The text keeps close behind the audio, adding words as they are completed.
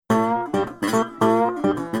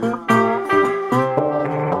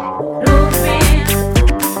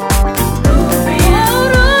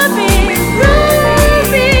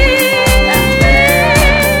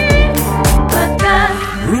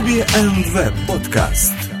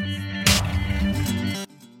Подкаст.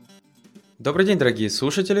 Добрый день, дорогие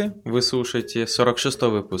слушатели! Вы слушаете 46-й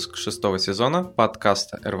выпуск 6-го сезона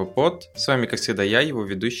подкаста РВПод. С вами, как всегда, я, его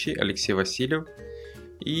ведущий Алексей Васильев.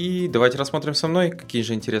 И давайте рассмотрим со мной, какие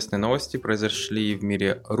же интересные новости произошли в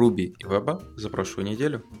мире Ruby и веба за прошлую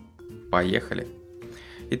неделю. Поехали!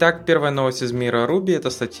 Итак, первая новость из мира Ruby – это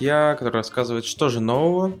статья, которая рассказывает, что же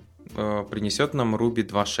нового принесет нам Ruby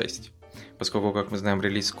 2.6. Поскольку, как мы знаем,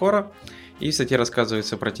 релиз скоро. И в статье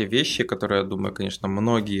рассказывается про те вещи, которые, я думаю, конечно,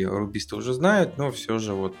 многие рубисты уже знают, но все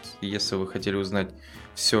же вот, если вы хотели узнать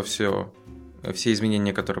все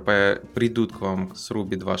изменения, которые придут к вам с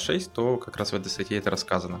Ruby 2.6, то как раз в этой статье это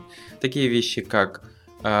рассказано. Такие вещи, как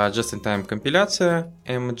Just-in-Time компиляция,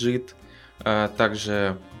 mJIT,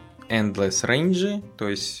 также Endless Range, то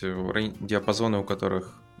есть диапазоны, у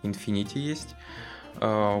которых Infinity есть,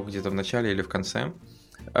 где-то в начале или в конце,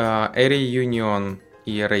 Array Union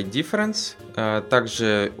и Array Difference.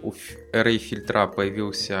 Также у Array фильтра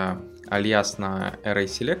появился алиас на Array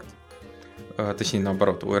Select. Точнее,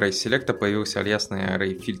 наоборот, у Array Select появился алиас на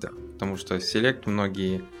Array фильтр. Потому что Select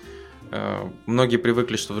многие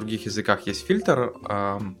привыкли, что в других языках есть фильтр.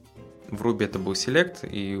 В Ruby это был Select,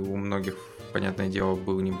 и у многих, понятное дело,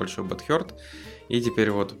 был небольшой bad-hurt. И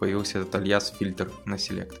теперь вот появился этот алиас фильтр на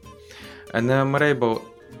Select. Enumerable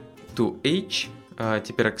to H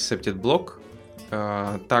теперь accepted блок.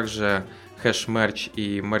 Также хэш merge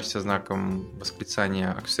и merge со знаком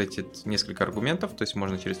восклицания accepted несколько аргументов, то есть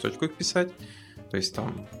можно через точку их писать. То есть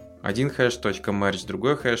там один хэш, точка merge,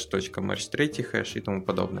 другой хэш, точка merge, третий хэш и тому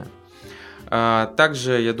подобное.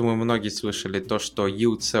 Также, я думаю, многие слышали то, что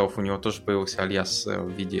yield self, у него тоже появился алиас в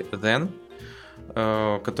виде then,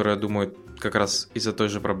 который, я думаю, как раз из-за той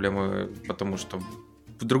же проблемы, потому что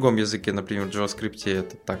в другом языке, например, в JavaScript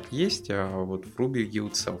это так есть, а вот в Ruby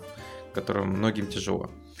yield self, которым многим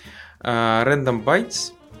тяжело. Random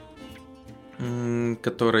bytes,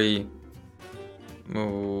 который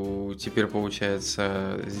теперь,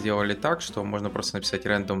 получается, сделали так, что можно просто написать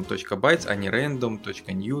random.bytes, а не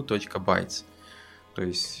random.new.bytes. То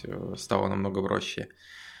есть стало намного проще.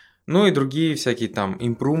 Ну и другие всякие там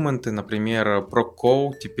импрувменты, например,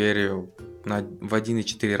 proc-call теперь в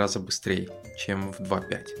 1,4 раза быстрее, чем в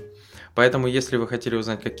 2.5. Поэтому, если вы хотели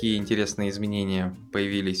узнать, какие интересные изменения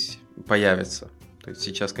появятся, то есть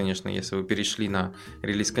сейчас, конечно, если вы перешли на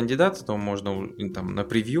релиз кандидата, то можно там на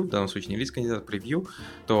превью, в данном случае не релиз кандидат, превью,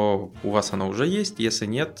 то у вас оно уже есть. Если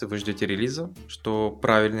нет, вы ждете релиза, что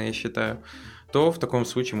правильно, я считаю, то в таком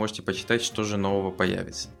случае можете почитать, что же нового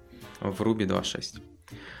появится в Ruby 2.6.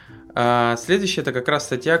 Следующая это как раз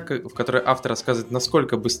статья, в которой автор рассказывает,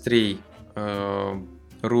 насколько быстрее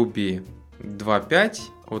Ruby 2.5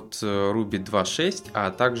 от Ruby 2.6,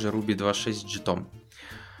 а также Ruby 2.6 с JIT.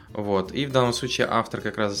 Вот. И в данном случае автор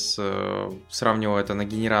как раз сравнивал это на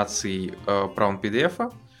генерации Brown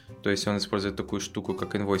PDF. То есть он использует такую штуку,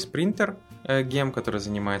 как Invoice Printer Gem, который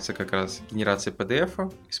занимается как раз генерацией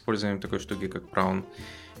PDF, использованием такой штуки, как Brown.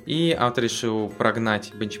 И автор решил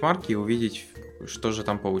прогнать бенчмарки и увидеть, что же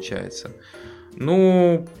там получается.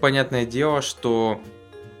 Ну, понятное дело, что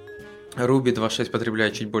Ruby 2.6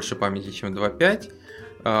 потребляет чуть больше памяти, чем 2.5.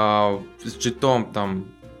 С JIT там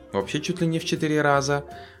вообще чуть ли не в 4 раза.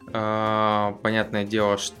 Понятное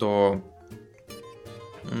дело, что...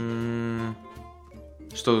 Что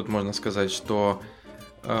тут можно сказать? Что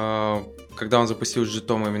когда он запустил с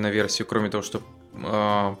JIT именно версию, кроме того, что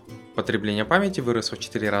потребление памяти выросло в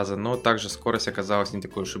 4 раза, но также скорость оказалась не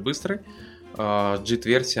такой уж и быстрой.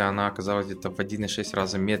 JIT-версия, она оказалась где-то в 1,6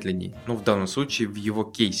 раза медленнее. Ну, в данном случае, в его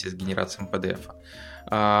кейсе с генерацией PDF.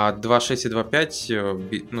 2.6 и 2.5,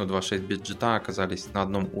 2.6 без JIT оказались на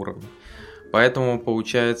одном уровне. Поэтому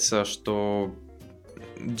получается, что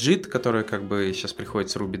JIT, который как бы сейчас приходит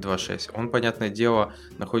с Ruby 2.6, он, понятное дело,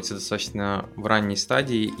 находится достаточно в ранней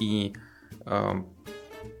стадии, и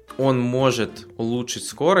он может улучшить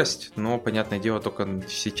скорость, но, понятное дело, только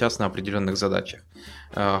сейчас на определенных задачах,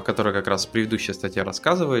 которые как раз предыдущая статья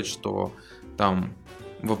рассказывает, что там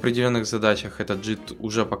в определенных задачах этот JIT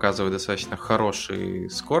уже показывает достаточно хорошие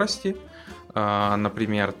скорости,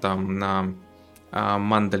 например, там на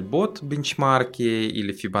Mandelbrot бенчмарке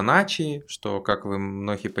или Fibonacci, что, как вы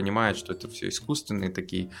многие понимают, что это все искусственные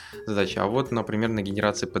такие задачи. А вот, например, на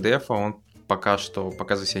генерации PDF он пока что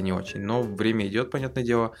показывает себя не очень. Но время идет, понятное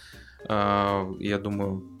дело. Я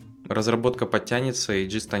думаю, разработка подтянется и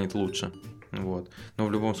JIT станет лучше. Вот. Но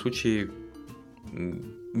в любом случае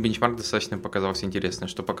бенчмарк достаточно показался интересным,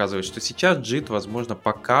 что показывает, что сейчас JIT, возможно,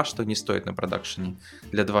 пока что не стоит на продакшене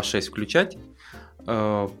для 2.6 включать.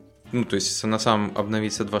 Ну, то есть на самом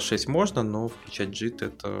обновиться 2.6 можно, но включать JIT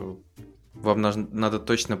это вам надо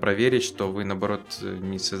точно проверить, что вы, наоборот,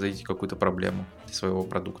 не создадите какую-то проблему для своего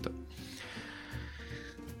продукта.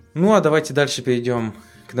 Ну, а давайте дальше перейдем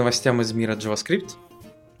к новостям из мира JavaScript.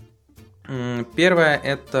 Первое,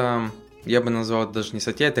 это, я бы назвал это даже не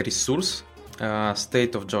статья, это ресурс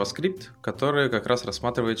State of JavaScript, который как раз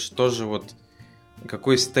рассматривает,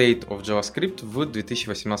 какой State of JavaScript в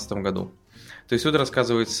 2018 году. То есть тут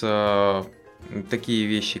рассказывается такие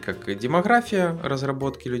вещи, как демография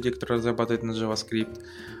разработки людей, которые разрабатывают на JavaScript,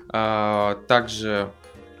 также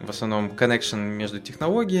в основном connection между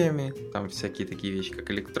технологиями, там всякие такие вещи, как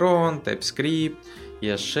Electron, TypeScript,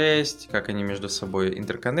 ES6, как они между собой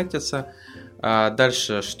интерконнектятся.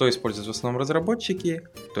 Дальше, что используют в основном разработчики,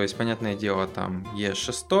 то есть, понятное дело, там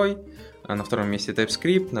ES6, на втором месте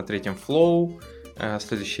TypeScript, на третьем Flow,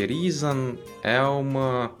 следующий Reason,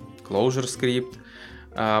 Elm, ClojureScript.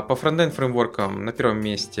 По фронтенд фреймворкам на первом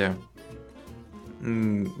месте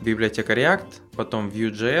библиотека React, потом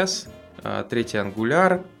Vue.js, третий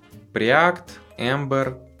Angular, Preact,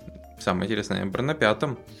 Ember, самое интересное Ember на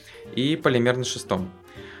пятом и Polymer на шестом.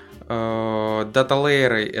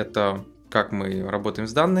 Дата-лейеры — это как мы работаем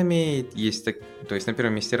с данными, то есть на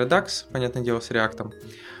первом месте Redux, понятное дело, с React,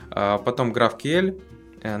 потом GraphQL,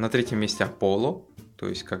 на третьем месте Apollo, то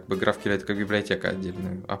есть как бы GraphQL это как библиотека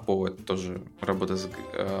отдельная, Apollo это тоже работа с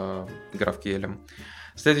GraphQL.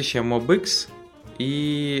 Следующее MobX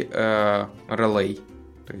и Relay,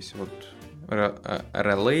 то есть вот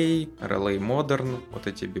Relay Modern, вот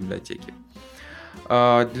эти библиотеки.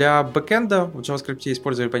 Для бэкэнда в JavaScript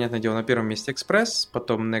использовали, понятное дело, на первом месте Express,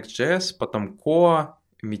 потом Next.js, потом Koa,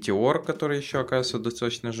 Meteor, который еще оказывается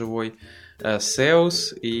достаточно живой,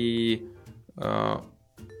 Sales и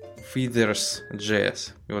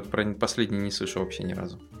Feathers.js. И вот про последний не слышал вообще ни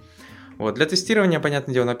разу. Вот. Для тестирования,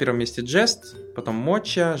 понятное дело, на первом месте Jest, потом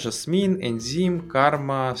Mocha, Jasmine, Enzyme,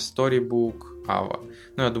 Karma, Storybook, Ava.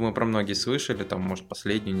 Ну, я думаю, про многие слышали, там, может,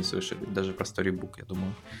 последнюю не слышали, даже про Storybook, я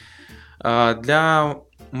думаю. Для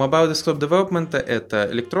Mobile Desktop Development это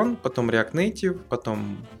Electron, потом React Native,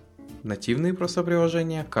 потом нативные просто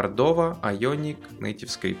приложения, Cordova, Ionic,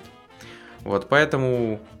 NativeScript. Вот,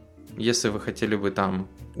 поэтому, если вы хотели бы там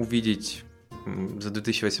увидеть за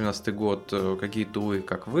 2018 год какие тулы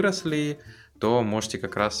как выросли, то можете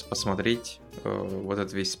как раз посмотреть вот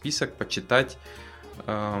этот весь список, почитать.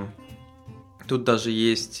 Тут даже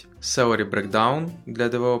есть salary breakdown для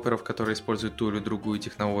девелоперов, которые используют ту или другую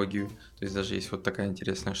технологию. То есть даже есть вот такая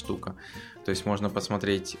интересная штука. То есть можно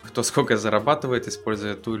посмотреть, кто сколько зарабатывает,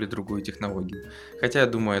 используя ту или другую технологию. Хотя я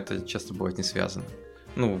думаю, это часто бывает не связано.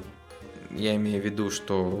 Ну, я имею в виду,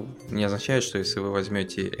 что не означает, что если вы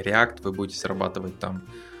возьмете React, вы будете зарабатывать там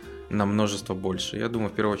на множество больше. Я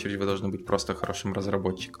думаю, в первую очередь вы должны быть просто хорошим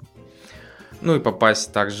разработчиком. Ну и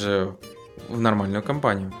попасть также в нормальную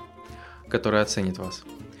компанию, которая оценит вас.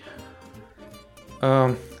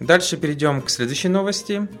 Дальше перейдем к следующей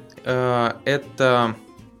новости. Это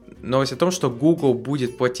новость о том, что Google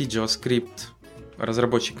будет платить JavaScript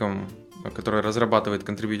разработчикам, которые разрабатывают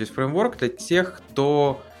Contributed Framework, для тех,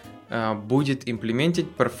 кто будет имплементить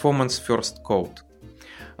Performance First Code.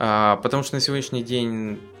 Потому что на сегодняшний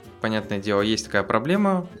день, понятное дело, есть такая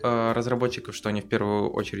проблема разработчиков, что они в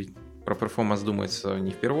первую очередь про performance думаются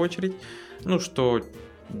не в первую очередь, ну что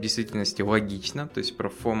в действительности логично, то есть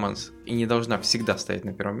performance и не должна всегда стоять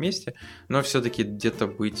на первом месте, но все-таки где-то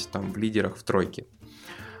быть там в лидерах, в тройке.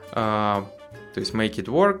 То есть make it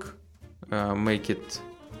work, make it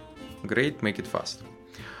great, make it fast.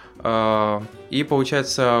 И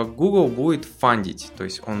получается, Google будет фандить, то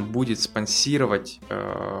есть он будет спонсировать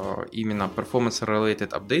именно performance-related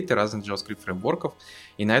апдейты разных JavaScript фреймворков,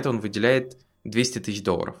 и на это он выделяет $200 тысяч.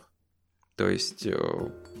 То есть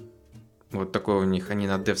вот такое у них, они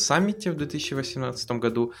на Dev Summit в 2018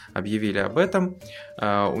 году объявили об этом.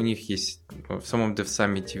 У них есть в самом Dev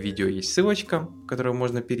Summit видео, есть ссылочка, в которую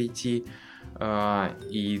можно перейти,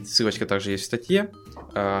 и ссылочка также есть в статье.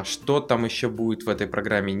 Что там еще будет в этой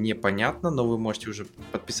программе, непонятно, но вы можете уже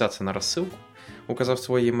подписаться на рассылку, указав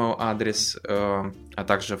свой email адрес, а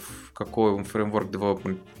также в какой фреймворк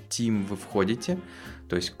Development Team вы входите,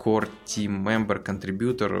 то есть Core, Team, Member,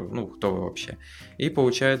 Contributor, ну, кто вы вообще. И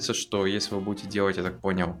получается, что если вы будете делать, я так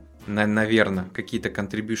понял, наверное, какие-то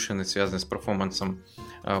контрибьюшены, связанные с перформансом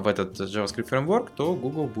в этот JavaScript фреймворк, то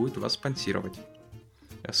Google будет вас спонсировать.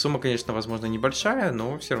 Сумма, конечно, возможно, небольшая,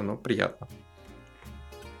 но все равно приятно.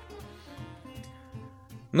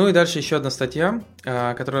 Ну и дальше еще одна статья,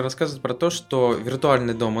 которая рассказывает про то, что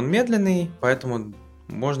виртуальный дом, он медленный, поэтому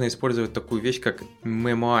можно использовать такую вещь, как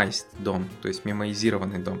memoized дом, то есть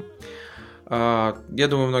мемоизированный дом. Я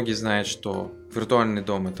думаю, многие знают, что виртуальный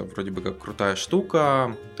дом это вроде бы как крутая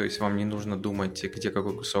штука, то есть вам не нужно думать, где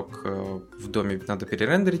какой кусок в доме надо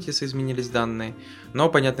перерендерить, если изменились данные. Но,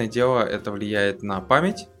 понятное дело, это влияет на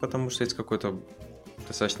память, потому что есть какой-то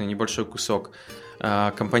достаточно небольшой кусок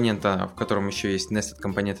компонента, в котором еще есть nested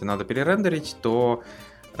компоненты, надо перерендерить, то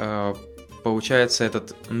получается,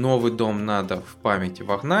 этот новый дом надо в память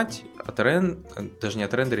вогнать, даже не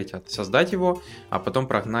отрендерить, а создать его, а потом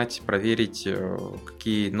прогнать, проверить,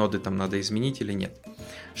 какие ноды там надо изменить или нет.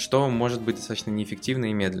 Что может быть достаточно неэффективно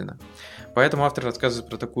и медленно. Поэтому автор рассказывает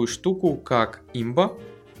про такую штуку, как Imba.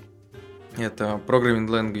 Это Programming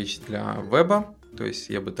Language для веба, то есть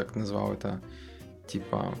я бы так назвал это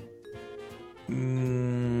типа... То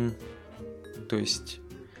есть,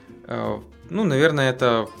 наверное,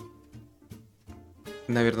 это...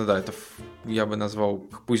 Наверное, да, это я бы назвал,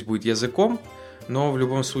 пусть будет языком, но в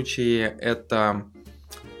любом случае это...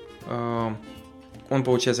 Он,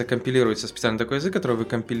 получается, компилируется специально такой язык, который вы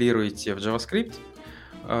компилируете в JavaScript.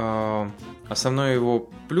 Основной его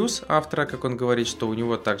плюс автора, как он говорит, что у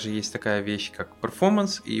него также есть такая вещь, как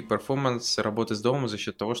performance, и performance работы с домом за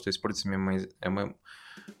счет того, что используется memoized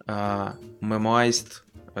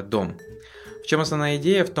дом. В чем основная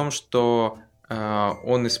идея? В том, что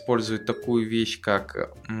он использует такую вещь,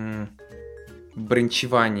 как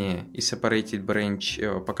бранчевание и separated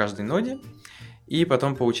branch по каждой ноде. И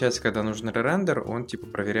потом, получается, когда нужен ререндер, он типа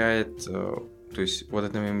проверяет, то есть вот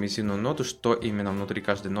эту мемоизированную ноду, что именно внутри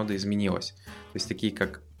каждой ноды изменилось. То есть такие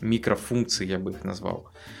как микрофункции, я бы их назвал.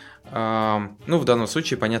 В данном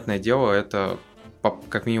случае, понятное дело, это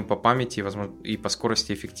как минимум по памяти, возможно, и по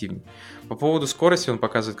скорости эффективнее. По поводу скорости он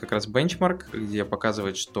показывает как раз бенчмарк, где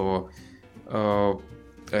показывает, что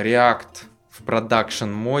React в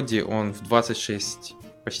продакшн моде он в 26,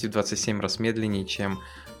 почти в 27 раз медленнее, чем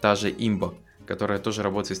та же Imba, которая тоже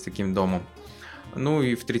работает с таким домом. Ну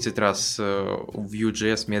и в 30 раз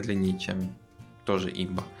Vue.js медленнее, чем тоже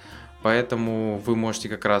Imba. Поэтому вы можете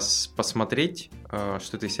как раз посмотреть,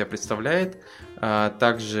 что это из себя представляет.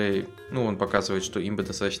 Также он показывает, что Imba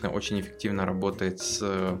достаточно очень эффективно работает с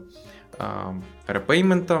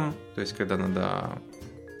repayment, то есть когда надо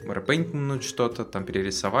репейнтнуть что-то, там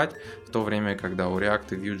перерисовать, в то время, когда у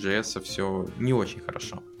React и Vue.js все не очень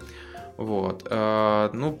хорошо. Вот.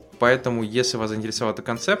 Поэтому, если вас заинтересовал этот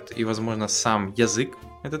концепт и, возможно, сам язык,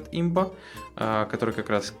 этот Imba, который как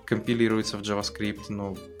раз компилируется в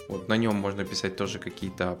JavaScript, на нем можно писать тоже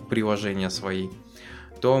какие-то приложения свои,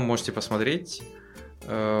 то можете посмотреть.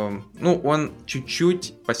 Он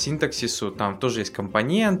чуть-чуть по синтаксису, там тоже есть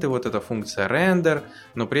компоненты, вот эта функция render,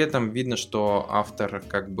 но при этом видно, что автор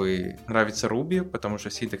как бы нравится Ruby, потому что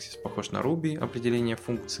синтаксис похож на Ruby, определение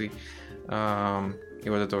функций и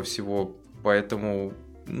вот этого всего, поэтому,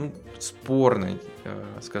 спорно,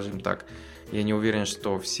 скажем так. Я не уверен,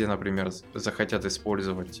 что все, например, захотят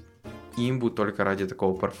использовать Imbu только ради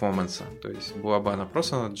такого перформанса, то есть была бы она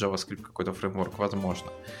просто на JavaScript какой-то фреймворк, возможно,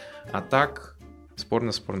 а так...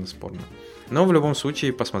 Спорно. Но в любом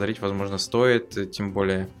случае посмотреть, возможно, стоит, тем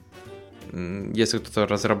более, если кто-то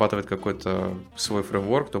разрабатывает какой-то свой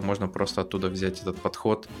фреймворк, то можно просто оттуда взять этот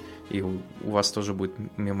подход, и у вас тоже будет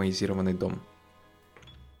мемоизированный дом.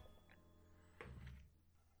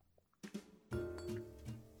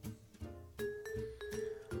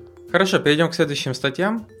 Хорошо, перейдем к следующим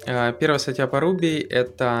статьям. Первая статья по Ruby —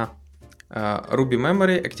 это Ruby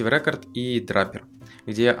Memory, Active Record и Draper,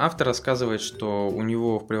 где автор рассказывает, что у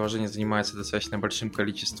него в приложении занимается достаточно большим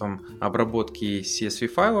количеством обработки CSV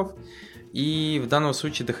файлов, и в данном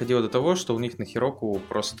случае доходило до того, что у них на Heroku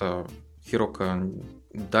просто Heroku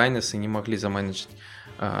Dynasty не могли заменеджить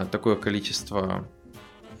такое количество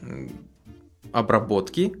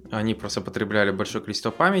обработки, они просто потребляли большое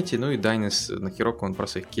количество памяти, и Dynasty на Heroku он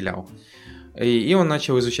просто их килял. И он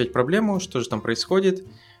начал изучать проблему, что же там происходит,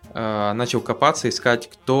 начал копаться, искать,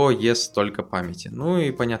 кто ест столько памяти.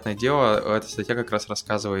 И, понятное дело, эта статья как раз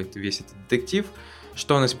рассказывает весь этот детектив,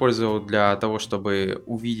 что он использовал для того, чтобы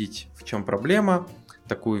увидеть, в чем проблема,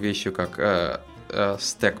 такую вещь, как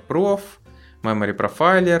StackProf, Memory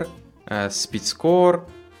Profiler, SpeedScore,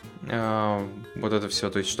 вот это все,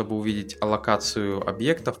 то есть, чтобы увидеть аллокацию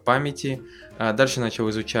объектов памяти. Дальше начал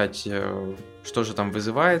изучать, что же там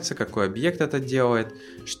вызывается, какой объект это делает,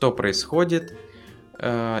 что происходит.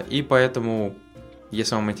 И поэтому,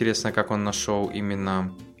 если вам интересно, как он нашел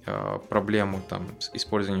именно проблему там, с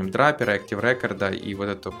использованием драпера, Active Record и вот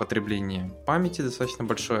это потребление памяти достаточно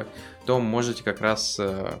большое, то можете как раз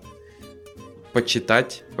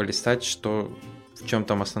почитать, полистать, в чем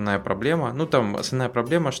там основная проблема. Там основная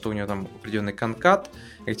проблема, что у него там определенный конкат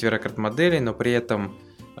Active Record моделей, но при этом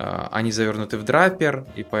Они завернуты в драппер,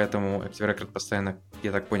 и поэтому Active Record постоянно,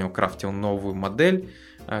 я так понял, крафтил новую модель,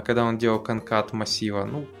 когда он делал конкат массива.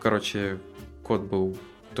 Ну, короче, код был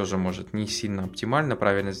тоже, может, не сильно оптимально,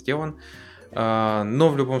 правильно сделан. Но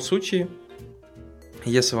в любом случае,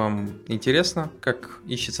 если вам интересно, как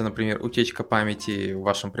ищется, например, утечка памяти в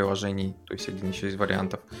вашем приложении, то есть один еще из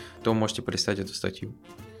вариантов, то можете полистать эту статью.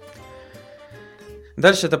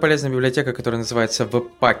 Дальше это полезная библиотека, которая называется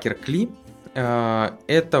Webpacker CLI.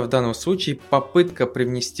 Это в данном случае попытка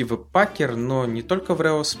привнести Webpacker, но не только в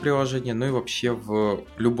Rails приложение, но и вообще в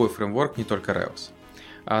любой фреймворк, не только Rails.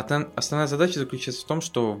 Основная задача заключается в том,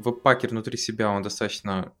 что Webpacker внутри себя он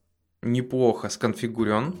достаточно неплохо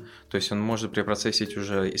сконфигурен, то есть он может препроцессить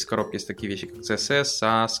уже из коробки есть такие вещи, как CSS,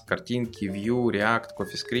 SAS, картинки, Vue, React,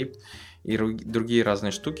 CoffeeScript и другие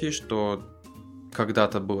разные штуки, что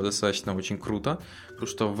когда-то было достаточно очень круто, потому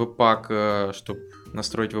что Webpack, чтобы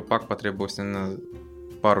настроить Webpack, потребовалось, наверное,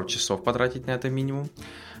 пару часов потратить на это минимум.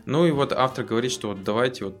 Ну и вот автор говорит, что вот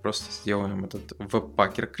давайте вот просто сделаем этот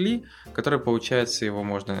Webpacker CLI, который, получается,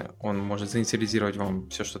 он может заинициализировать вам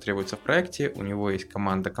все, что требуется в проекте. У него есть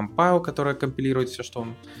команда compile, которая компилирует все, что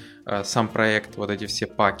он, сам проект, вот эти все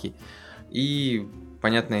паки. И,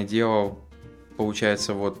 понятное дело,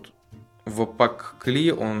 получается, вот Webpack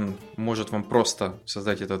CLI, он может вам просто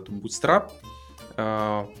создать этот bootstrap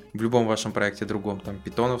в любом вашем проекте другом, там,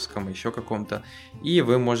 питоновском, еще каком-то, и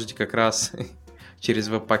вы можете как раз через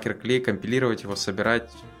Webpacker CLI компилировать его,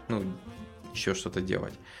 собирать, ну, еще что-то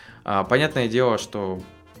делать. Понятное дело, что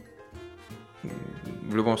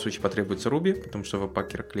в любом случае потребуется Ruby, потому что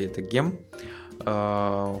Webpacker CLI это гем,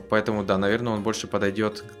 поэтому, да, наверное, он больше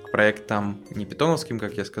подойдет к проектам не питоновским,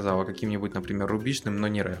 как я сказал, а каким-нибудь, например, рубишным, но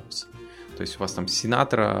не Rails. То есть у вас там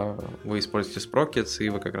Sinatra, вы используете Sprockets, и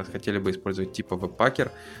вы как раз хотели бы использовать типа Webpacker,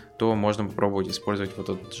 то можно попробовать использовать вот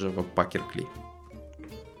этот же Webpacker CLI.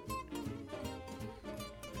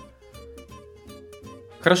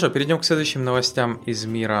 Хорошо, перейдем к следующим новостям из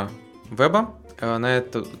мира веба.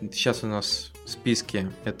 Сейчас у нас в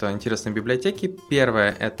списке это интересные библиотеки.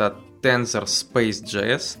 Первая это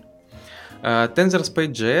TensorSpace.js.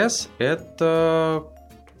 TensorSpace.js это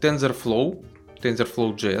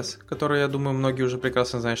TensorFlow.js, который, я думаю, многие уже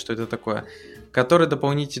прекрасно знают, что это такое, который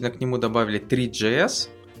дополнительно к нему добавили 3.js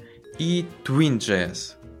и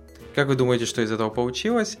Twin.js. Как вы думаете, что из этого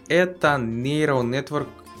получилось? Это Neural Network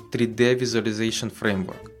 3D Visualization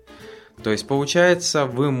Framework. То есть, получается,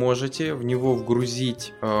 вы можете в него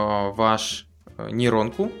вгрузить ваш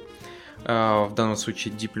нейронку, в данном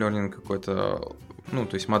случае Deep Learning какой-то, ну,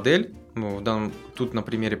 то есть модель. Тут на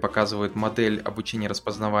примере показывают модель обучения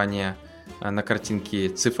распознавания на картинке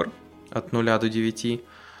цифр от 0 до 9.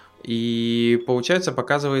 И, получается,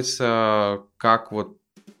 показывается, как вот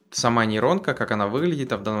сама нейронка, как она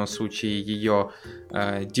выглядит, а в данном случае ее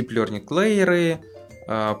Deep Learning лейеры,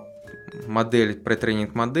 модель,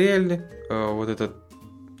 претренинг модель, вот этот,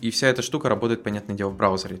 и вся эта штука работает, понятное дело, в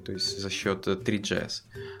браузере, то есть за счет 3.js.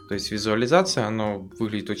 То есть визуализация, она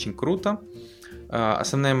выглядит очень круто.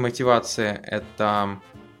 Основная мотивация это,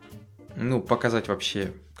 ну, показать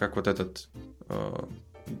вообще, как вот этот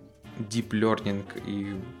Deep Learning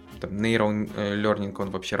и там, Neural Learning, он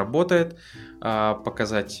вообще работает,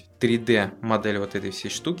 показать 3D модель вот этой всей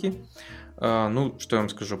штуки. Ну, что я вам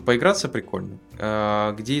скажу, поиграться прикольно.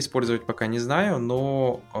 Где использовать пока не знаю,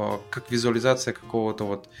 но как визуализация какого-то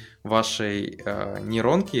вот вашей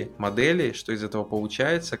нейронки, модели, что из этого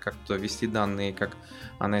получается, как туда ввести данные, как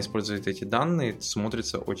она использует эти данные,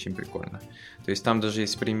 смотрится очень прикольно. То есть там даже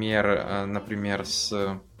есть пример, например,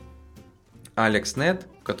 с AlexNet,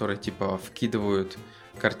 который типа вкидывают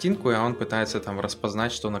картинку, и он пытается там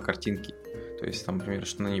распознать, что на картинке. То есть там, например,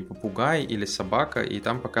 что на ней попугай или собака, и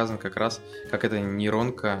там показано как раз, как эта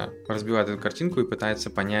нейронка разбивает эту картинку и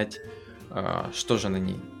пытается понять, что же на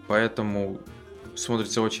ней. Поэтому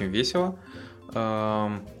смотрится очень весело.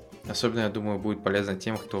 Особенно, я думаю, будет полезно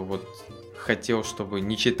тем, кто вот хотел, чтобы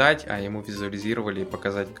не читать, а ему визуализировали и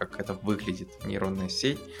показать, как это выглядит, нейронная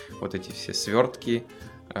сеть, вот эти все свертки,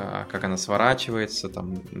 как она сворачивается,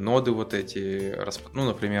 там ноды вот эти, ну,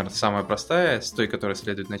 например, самая простая, с той, которой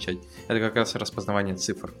следует начать, это как раз распознавание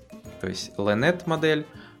цифр. То есть LeNet модель,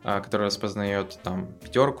 которая распознает там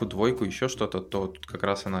 5, 2, еще что-то, то тут как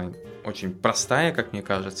раз она очень простая, как мне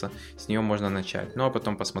кажется, с нее можно начать. Ну, а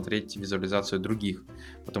потом посмотреть визуализацию других,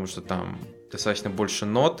 потому что там достаточно больше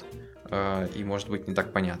нод, и может быть не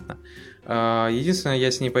так понятно. Единственное, я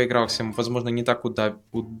с ней поигрался, возможно, не так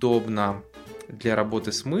удобно для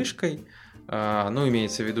работы с мышкой, ну,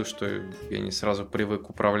 имеется в виду, что я не сразу привык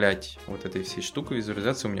управлять вот этой всей штукой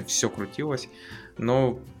визуализации, у меня все крутилось,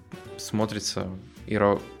 но смотрится,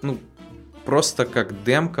 ну, просто как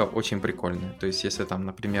демка очень прикольная. То есть, если там,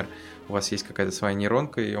 например, у вас есть какая-то своя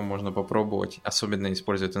нейронка, ее можно попробовать, особенно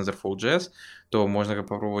используя TensorFlow.js, то можно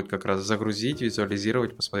попробовать как раз загрузить,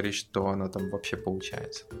 визуализировать, посмотреть, что она там вообще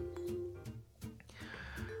получается.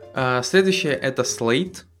 Следующее это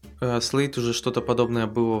Slate. Slate уже что-то подобное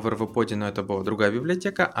было в RVPod, но это была другая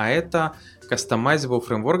библиотека, а это customizable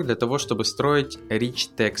фреймворк для того, чтобы строить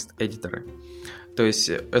rich text эдиторы. То есть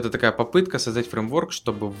это такая попытка создать фреймворк,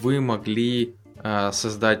 чтобы вы могли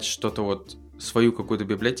создать что-то вот, свою какую-то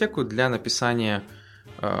библиотеку для написания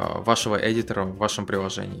вашего эдитора в вашем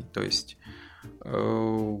приложении. То есть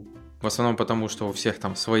в основном потому, что у всех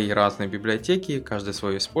там свои разные библиотеки, каждый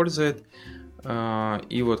свою использует.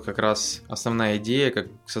 И вот как раз основная идея, как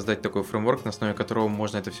создать такой фреймворк, на основе которого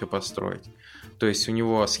можно это все построить. То есть у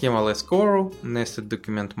него схема Less Core, Nested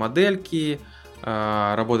Document модельки,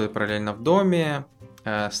 работает параллельно в доме,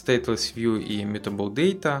 Stateless View и Mutable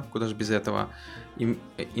Data, куда же без этого,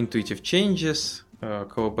 Intuitive Changes,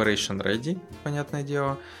 Collaboration Ready, понятное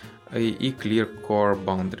дело, и Clear Core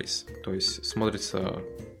Boundaries. То есть смотрится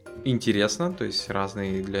интересно, то есть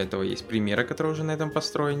разные для этого есть примеры, которые уже на этом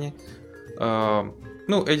построены.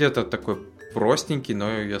 Ну, эдитор такой простенький,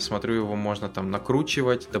 но я смотрю, его можно там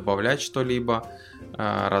накручивать, добавлять что-либо,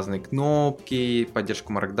 разные кнопки,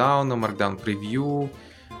 поддержку Markdown, Markdown Preview,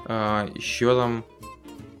 еще там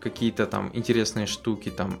какие-то там интересные штуки,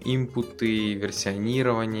 там инпуты,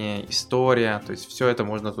 версионирование, история, то есть все это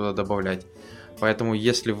можно туда добавлять. Поэтому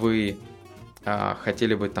если вы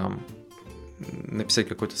хотели бы там написать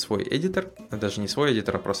какой-то свой эдитор, даже не свой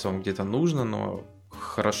эдитор, а просто вам где-то нужно, но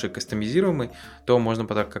хороший кастомизируемый, то можно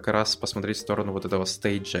как раз посмотреть в сторону вот этого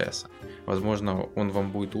State.js. Возможно, он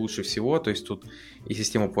вам будет лучше всего, то есть тут и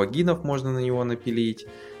систему плагинов можно на него напилить,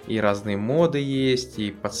 и разные моды есть,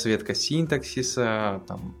 и подсветка синтаксиса,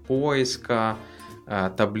 там, поиска,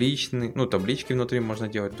 таблички внутри можно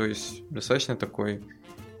делать, то есть достаточно такой,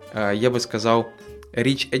 я бы сказал,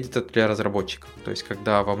 rich editor для разработчиков. То есть,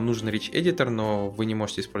 когда вам нужен rich editor, но вы не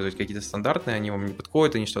можете использовать какие-то стандартные, они вам не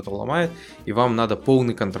подходят, они что-то ломают, и вам надо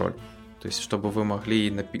полный контроль. То есть, чтобы вы могли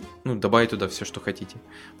добавить туда все, что хотите.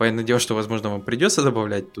 Понятное дело, что, возможно, вам придется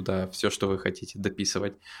добавлять туда все, что вы хотите,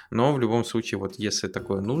 дописывать. Но в любом случае, вот если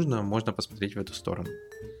такое нужно, можно посмотреть в эту сторону.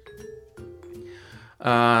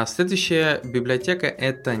 Следующая библиотека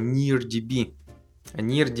это NearDB.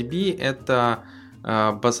 NearDB это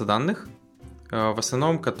база данных, в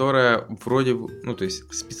основном, которая вроде бы, то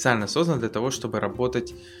есть специально создана для того, чтобы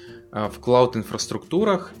работать в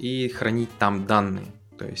клауд-инфраструктурах и хранить там данные.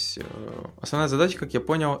 То есть основная задача, как я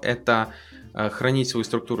понял, это хранить свою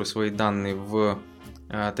структуру, свои данные в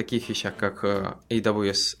таких вещах, как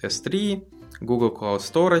AWS S3, Google Cloud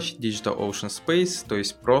Storage, DigitalOcean Space, то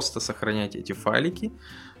есть просто сохранять эти файлики,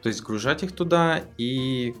 то есть сгружать их туда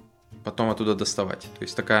и потом оттуда доставать. То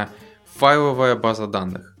есть такая файловая база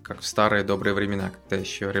данных, как в старые добрые времена, когда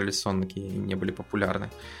еще реляционники не были популярны.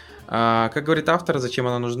 Как говорит автор, зачем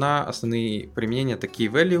она нужна? Основные применения такие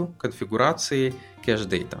value, конфигурации, cache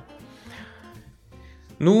data.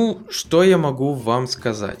 Ну, что я могу вам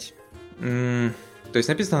сказать? То есть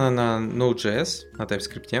написано на Node.js, на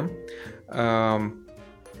TypeScript.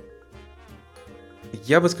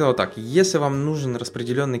 Я бы сказал так, если вам нужен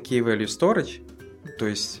распределенный key-value storage, то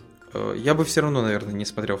есть я бы все равно, наверное, не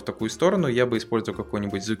смотрел в такую сторону, я бы использовал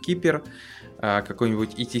какой-нибудь Zookeeper,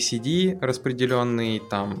 какой-нибудь etcd распределенный,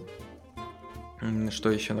 там,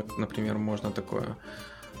 что еще, например, можно такое,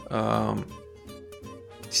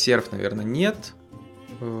 Serve, наверное, нет,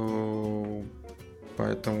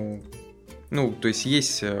 поэтому, то есть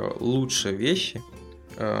есть лучшие вещи,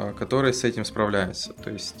 которые с этим справляются, то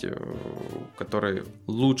есть которые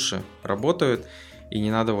лучше работают, и не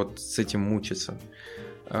надо вот с этим мучиться.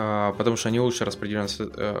 Потому что они лучше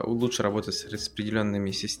работают с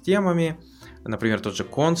распределенными системами. Например, тот же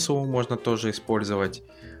Consul можно тоже использовать.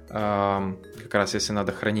 Как раз если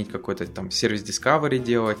надо хранить какой-то там сервис Discovery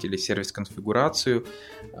делать или сервис конфигурацию.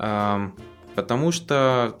 Потому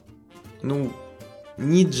что,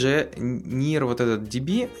 Near вот этот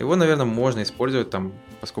DB, его, наверное, можно использовать там,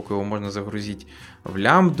 поскольку его можно загрузить в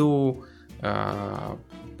лямбду,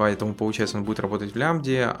 поэтому, получается, он будет работать в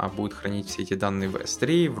лямбде, а будет хранить все эти данные в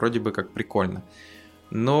S3, вроде бы как прикольно.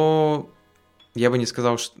 Но я бы не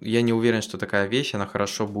сказал, что я не уверен, что такая вещь, она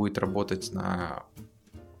хорошо будет работать на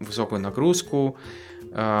высокую нагрузку,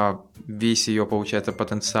 весь ее, получается,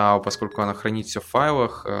 потенциал, поскольку она хранит все в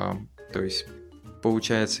файлах, то есть,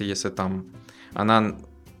 получается, если там она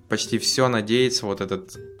почти все надеется, вот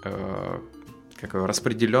этот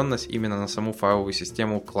распределенность именно на саму файловую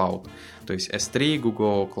систему Cloud. То есть S3,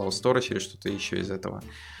 Google Cloud Storage или что-то еще из этого.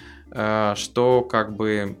 Что как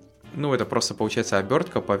бы это просто получается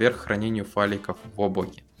обертка поверх хранению файликов в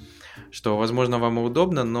облаке. Что, возможно, вам и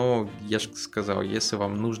удобно, но я же сказал, если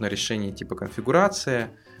вам нужно решение типа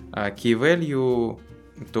конфигурация, key value,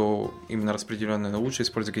 то именно распределенное, но лучше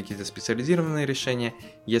использовать какие-то специализированные решения.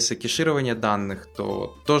 Если кеширование данных,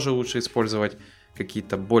 то тоже лучше использовать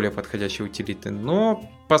какие-то более подходящие утилиты, но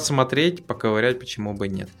посмотреть, поковырять, почему бы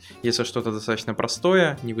нет. Если что-то достаточно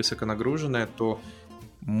простое, не высоконагруженное, то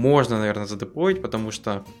можно, наверное, задеплоить, потому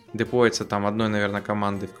что деплоится там одной, наверное,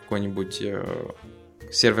 командой в какой-нибудь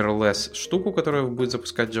serverless штуку, которая будет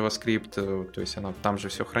запускать JavaScript, то есть она там же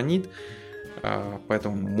все хранит,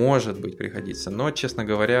 поэтому может быть пригодится, но, честно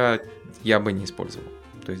говоря, я бы не использовал.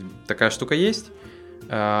 То есть такая штука есть,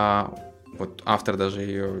 вот автор даже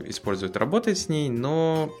ее использует, работает с ней,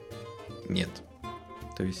 но нет.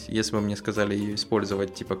 То есть если бы мне сказали ее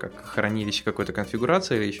использовать типа как хранилище какой-то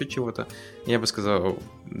конфигурации или еще чего-то, я бы сказал,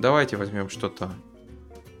 давайте возьмем что-то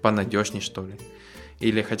понадежней, что ли,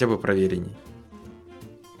 или хотя бы проверенней.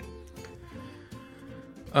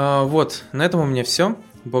 Вот, на этом у меня все.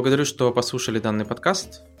 Благодарю, что послушали данный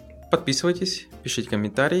подкаст. Подписывайтесь, пишите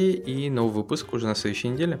комментарии, и новый выпуск уже на следующей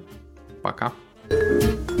неделе. Пока.